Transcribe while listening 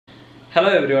Hello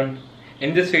everyone,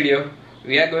 in this video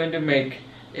we are going to make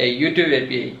a YouTube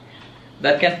API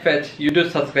that can fetch YouTube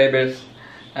subscribers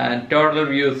and total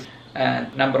views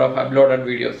and number of uploaded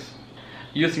videos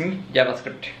using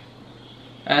JavaScript.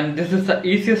 And this is the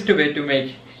easiest way to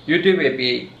make YouTube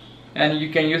API, and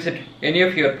you can use it any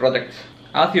of your projects.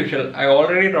 As usual, I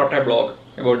already wrote a blog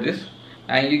about this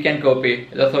and you can copy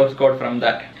the source code from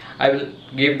that. I will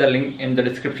give the link in the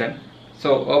description.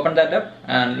 So open that up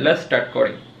and let's start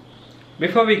coding.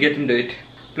 Before we get into it,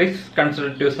 please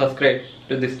consider to subscribe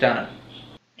to this channel.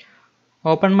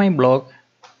 Open my blog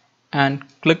and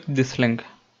click this link,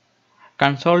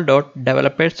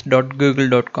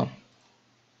 console.developers.google.com.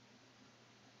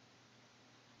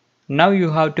 Now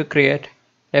you have to create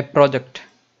a project.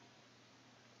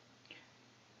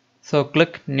 So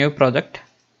click new project.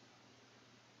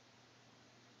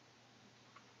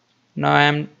 Now I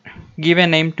am give a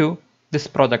name to this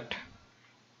project.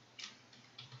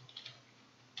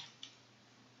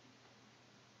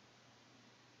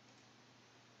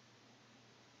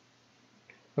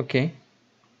 Okay,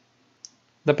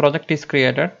 the project is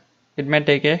created. It may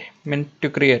take a minute to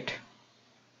create.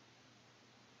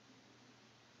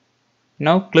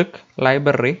 Now click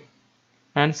library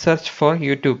and search for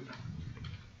YouTube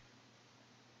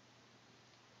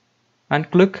and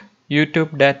click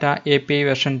YouTube Data API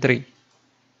version 3.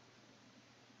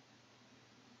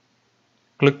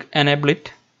 Click enable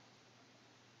it.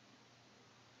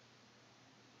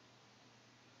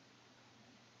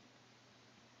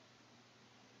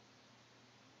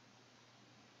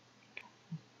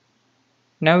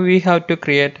 Now we have to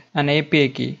create an API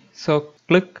key. So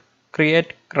click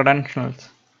create credentials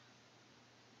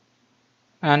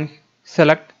and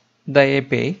select the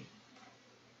API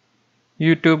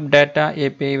YouTube Data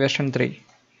API version 3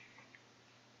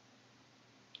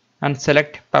 and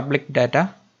select public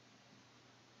data.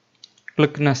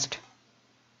 Click next.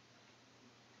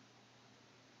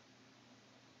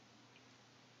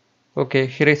 Okay,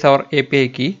 here is our API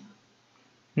key.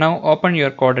 Now open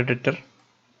your code editor.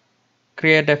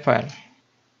 Create a file.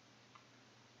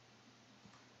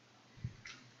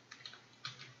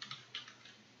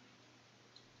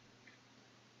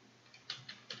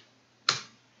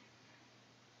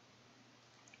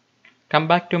 Come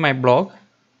back to my blog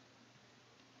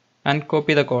and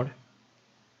copy the code.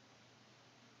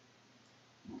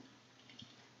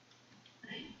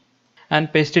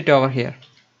 And paste it over here.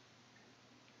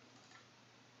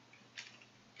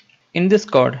 In this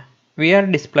code, we are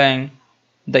displaying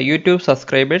the YouTube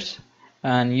subscribers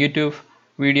and YouTube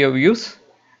video views,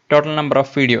 total number of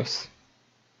videos.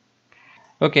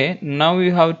 Okay, now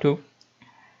we have to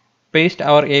paste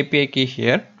our API key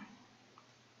here.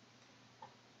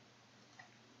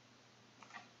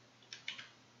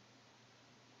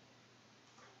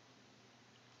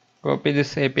 Copy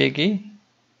this API key.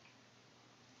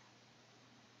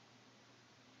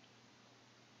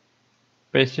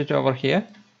 Paste it over here.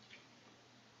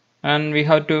 And we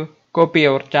have to copy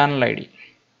our channel ID.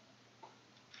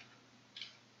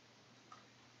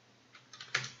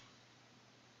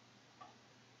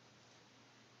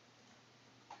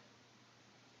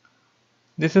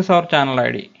 This is our channel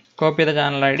ID. Copy the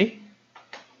channel ID.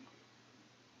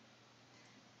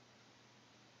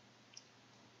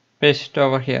 Paste it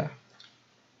over here.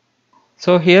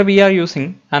 So here we are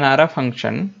using an array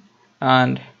function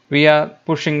and we are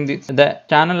pushing the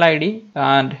channel ID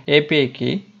and API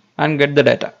key and get the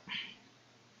data.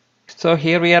 So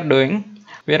here we are run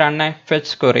a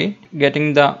fetch query,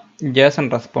 getting the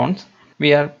JSON response.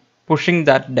 We are pushing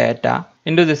that data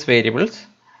into these variables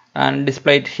and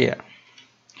display it here.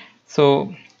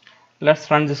 So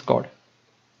let's run this code.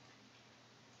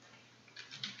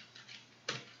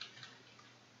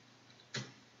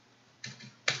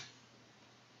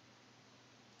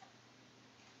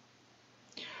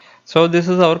 So this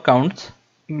is our counts.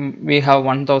 We have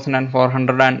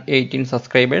 1418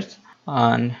 subscribers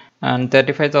and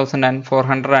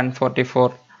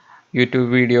 35,444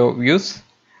 YouTube video views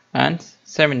and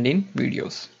 17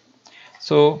 videos.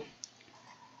 So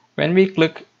when we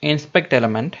click inspect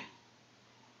element,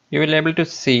 you will be able to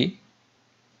see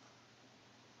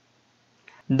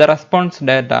the response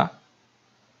data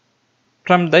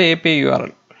from the API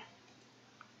URL.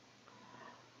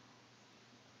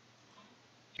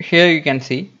 Here you can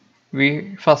see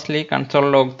we firstly console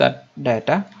log that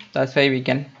data. That's why we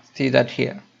can see that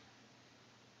here.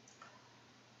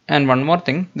 And one more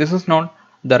thing, this is not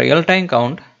the real-time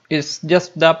count, it's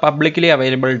just the publicly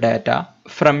available data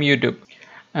from YouTube.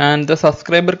 And the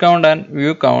subscriber count and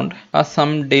view count has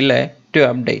some delay to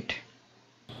update.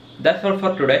 That's all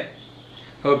for today.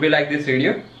 Hope you like this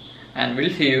video and we'll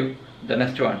see you the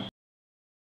next one.